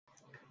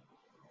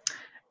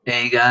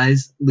Hey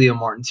guys, Leo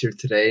Martins here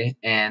today,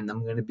 and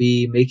I'm going to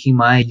be making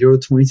my Euro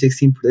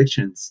 2016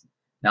 predictions.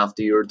 Now,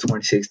 after Euro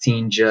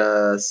 2016,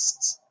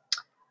 just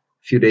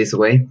a few days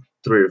away,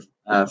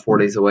 4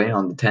 days away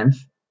on the 10th.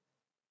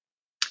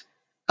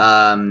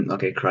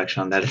 Okay,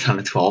 correction on that, it's on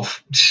the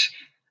 12th.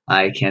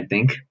 I can't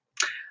think.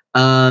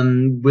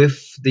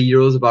 With the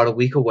Euros about a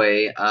week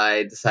away,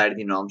 I decided,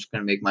 I'm just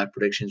going to make my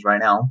predictions right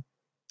now.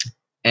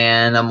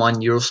 And I'm on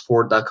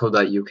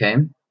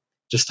Eurosport.co.uk.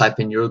 Just type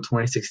in Euro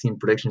 2016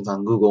 predictions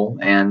on Google,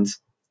 and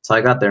so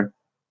I got there.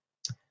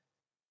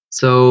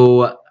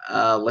 So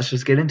let's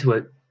just get into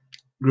it.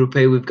 Group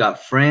A, we've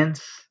got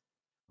France,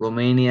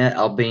 Romania,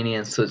 Albania,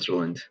 and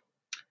Switzerland.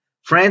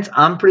 France,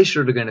 I'm pretty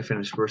sure they're going to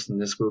finish first in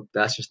this group.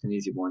 That's just an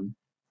easy one.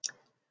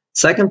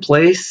 Second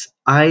place,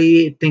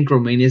 I think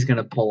Romania is going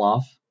to pull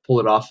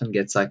it off, and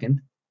get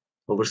second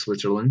over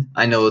Switzerland.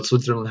 I know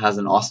Switzerland has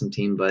an awesome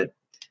team, but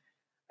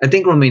I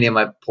think Romania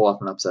might pull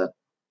off an upset.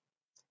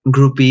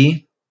 Group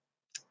B,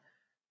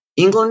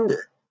 England,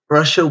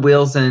 Russia,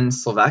 Wales, and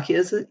Slovakia.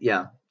 Is it?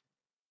 Yeah.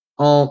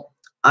 Well,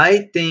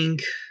 I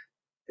think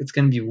it's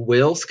going to be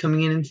Wales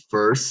coming in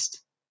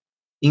first,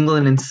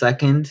 England in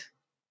second,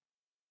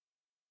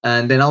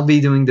 and then I'll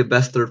be doing the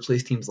best third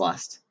place teams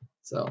last.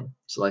 So,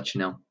 just to let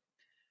you know.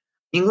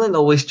 England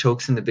always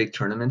chokes in the big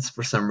tournaments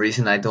for some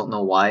reason. I don't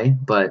know why,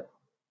 but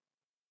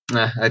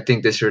I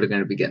think this year they're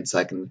going to be getting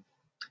second.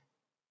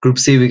 Group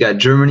C, we got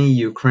Germany,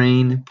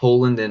 Ukraine,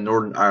 Poland, and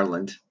Northern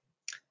Ireland.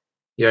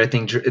 Here, I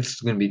think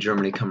it's going to be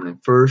Germany coming in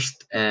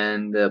first,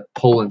 and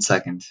Poland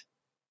second.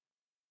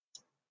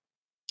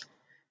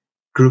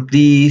 Group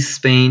D,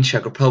 Spain,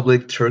 Czech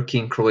Republic, Turkey,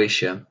 and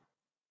Croatia.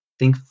 I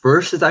think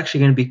first is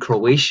actually going to be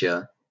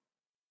Croatia.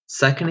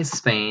 Second is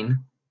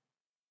Spain.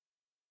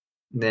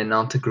 Then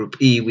on to Group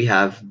E, we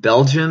have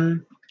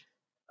Belgium.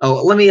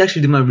 Oh, let me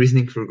actually do my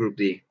reasoning for Group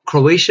D.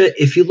 Croatia,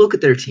 if you look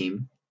at their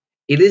team,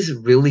 it is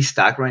really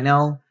stacked right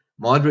now.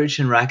 Modric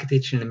and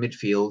Rakitic in the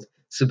midfield.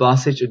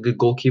 Subasic, a good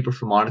goalkeeper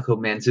for Monaco.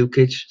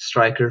 Mandzukic,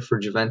 striker for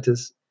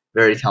Juventus,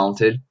 very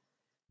talented.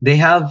 They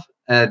have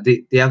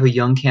they have a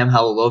young Cam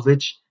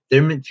Halilovic.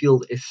 Their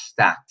midfield is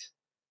stacked.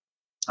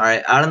 All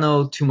right, I don't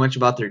know too much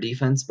about their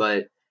defense,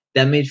 but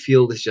that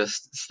midfield is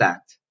just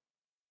stacked.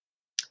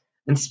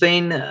 In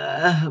Spain,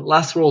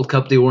 last World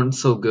Cup, they weren't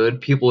so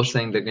good. People are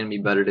saying they're going to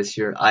be better this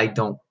year. I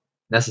don't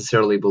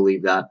necessarily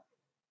believe that.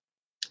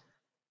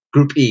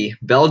 Group E,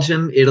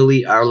 Belgium,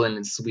 Italy, Ireland,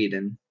 and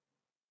Sweden.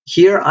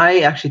 Here, I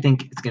actually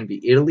think it's going to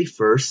be Italy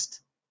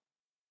first,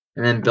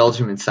 and then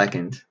Belgium in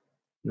second.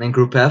 And then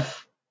Group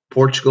F,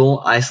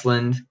 Portugal,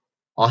 Iceland,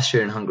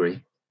 Austria, and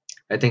Hungary.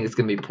 I think it's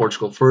going to be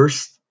Portugal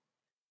first.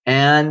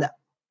 And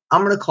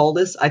I'm going to call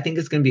this, I think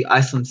it's going to be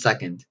Iceland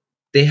second.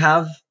 They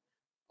have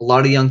a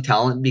lot of young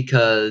talent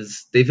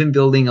because they've been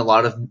building a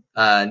lot of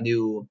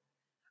new,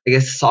 I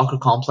guess, soccer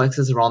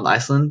complexes around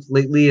Iceland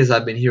lately, as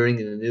I've been hearing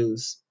in the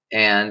news,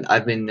 and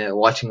I've been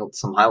watching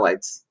some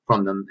highlights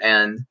from them,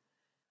 and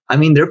I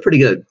mean they're pretty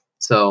good.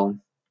 So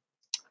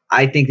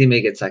I think they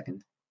may get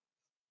second.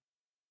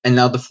 And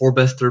now the four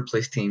best third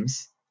place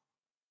teams,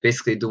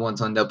 basically the ones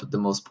who end up with the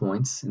most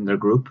points in their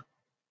group.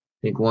 I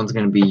think one's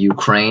going to be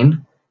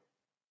Ukraine.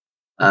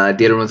 The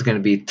other one's going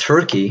to be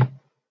Turkey.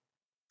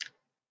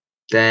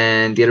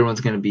 Then the other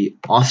one's going to be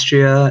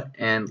Austria,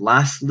 and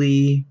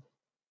lastly,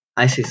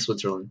 I say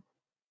Switzerland.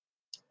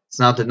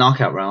 So now the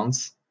knockout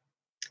rounds.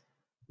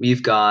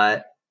 We've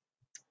got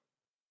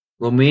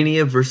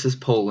Romania versus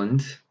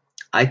Poland.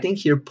 I think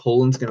here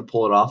Poland's going to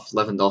pull it off.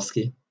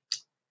 Lewandowski,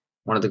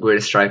 one of the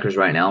greatest strikers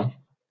right now.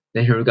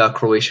 Then here we got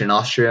Croatia and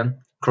Austria.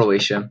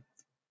 Croatia.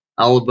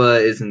 Alba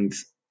isn't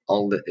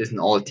all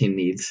the team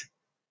needs.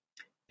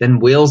 Then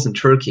Wales and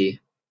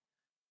Turkey.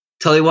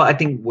 Tell you what, I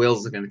think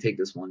Wales is going to take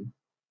this one.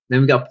 Then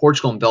we got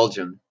Portugal and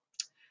Belgium.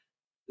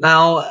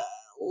 Now,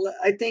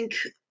 I think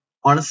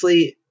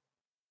honestly,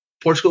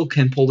 Portugal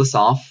can pull this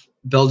off.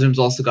 Belgium's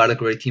also got a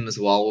great team as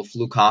well with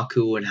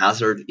Lukaku and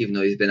Hazard, even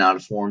though he's been out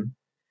of form.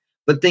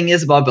 But thing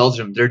is about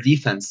Belgium, their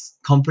defense,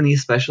 Company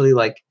especially,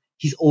 like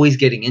he's always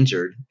getting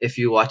injured. If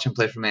you watch him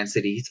play for Man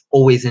City, he's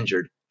always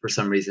injured for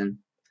some reason.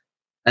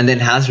 And then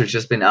Hazard's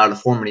just been out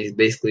of form, and he's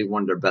basically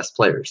one of their best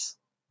players.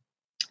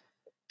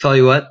 Tell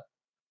you what,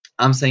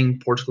 I'm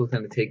saying Portugal's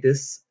going to take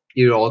this.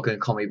 You're all going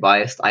to call me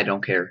biased. I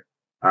don't care.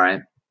 All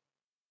right.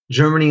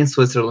 Germany and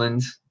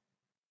Switzerland.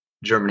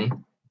 Germany.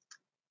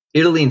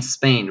 Italy and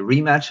Spain.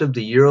 Rematch of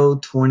the Euro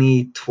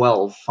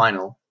 2012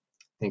 final.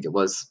 I think it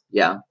was.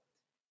 Yeah.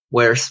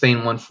 Where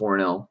Spain won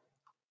 4-0.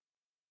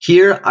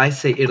 Here, I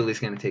say Italy's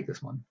going to take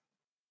this one.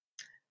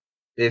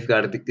 They've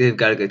got a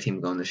good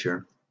team going this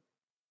year.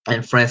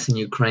 And France and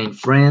Ukraine.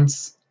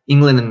 France,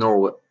 England and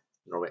Norway,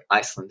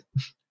 Iceland.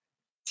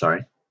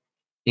 Sorry.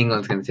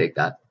 England's going to take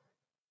that.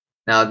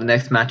 Now, the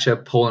next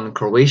matchup, Poland and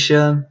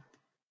Croatia.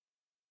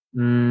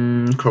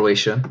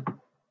 Croatia.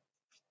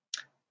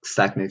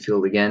 Stacked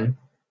midfield again.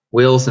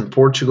 Wales and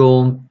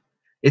Portugal.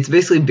 It's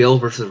basically Bale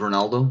versus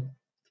Ronaldo.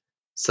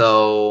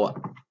 So,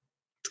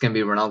 it's going to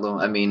be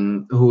Ronaldo. I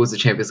mean, who was the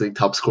Champions League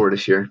top scorer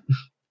this year?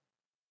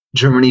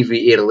 Germany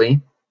v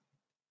Italy.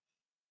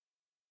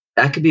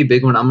 That could be a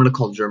big one. I'm going to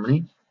call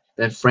Germany.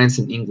 Then France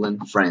and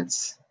England,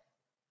 France.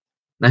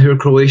 Now here,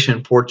 Croatia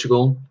and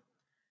Portugal.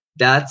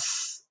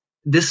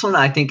 This one,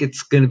 I think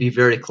it's going to be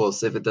very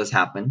close if it does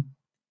happen.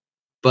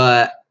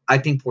 But I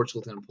think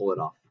Portugal's going to pull it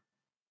off.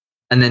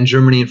 And then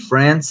Germany and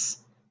France.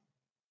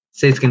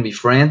 Say it's going to be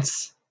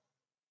France.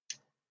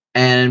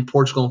 And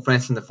Portugal and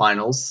France in the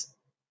finals.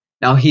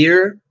 Now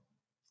here,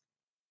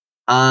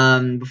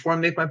 before I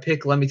make my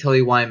pick, let me tell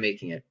you why I'm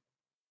making it.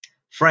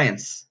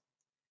 France,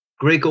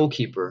 great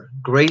goalkeeper,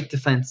 great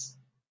defense,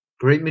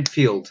 great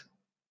midfield,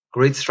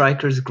 great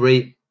strikers,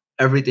 great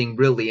everything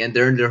really, and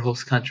they're in their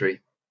host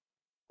country.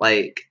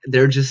 Like,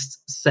 they're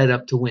just set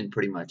up to win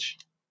pretty much.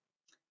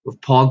 With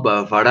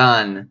Pogba,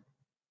 Varane,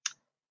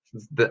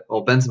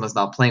 well, Benzema's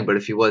not playing, but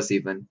if he was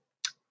even,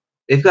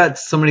 they've got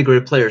so many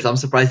great players. I'm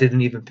surprised they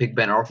didn't even pick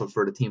Ben Arfa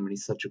for the team, and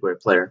he's such a great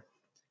player.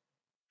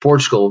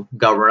 Portugal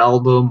got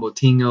Ronaldo,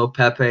 Moutinho,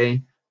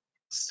 Pepe,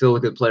 still a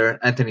good player.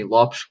 Anthony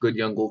Lopes, good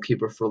young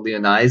goalkeeper for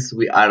Lyonnais.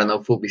 I don't know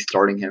if we'll be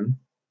starting him.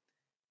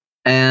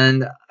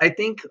 And I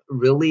think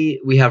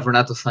really we have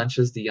Renato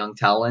Sanchez, the young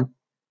talent.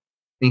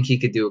 I think he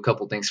could do a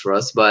couple things for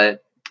us,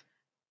 but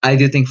I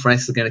do think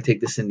France is going to take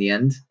this in the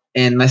end.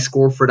 And my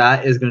score for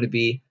that is going to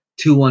be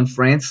 2-1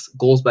 France,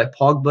 goals by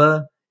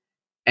Pogba.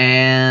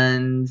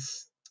 And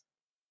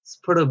let's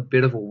put a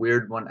bit of a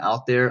weird one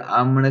out there.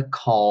 I'm going to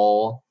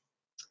call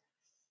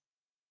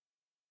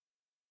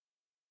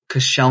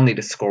Koscielny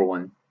to score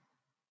one.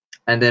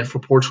 And then for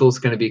Portugal, it's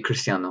going to be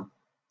Cristiano.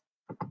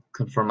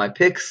 Confirm my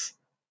picks.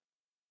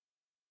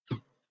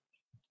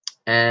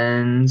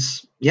 And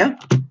yeah,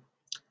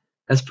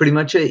 that's pretty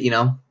much it.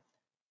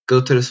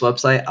 Go to this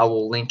website. I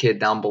will link it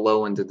down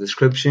below in the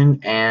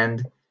description,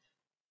 and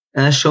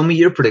show me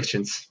your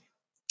predictions.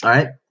 All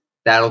right,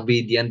 that'll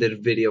be the end of the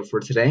video for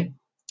today.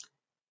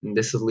 And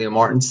this is Leo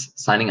Martins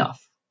signing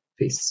off.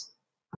 Peace.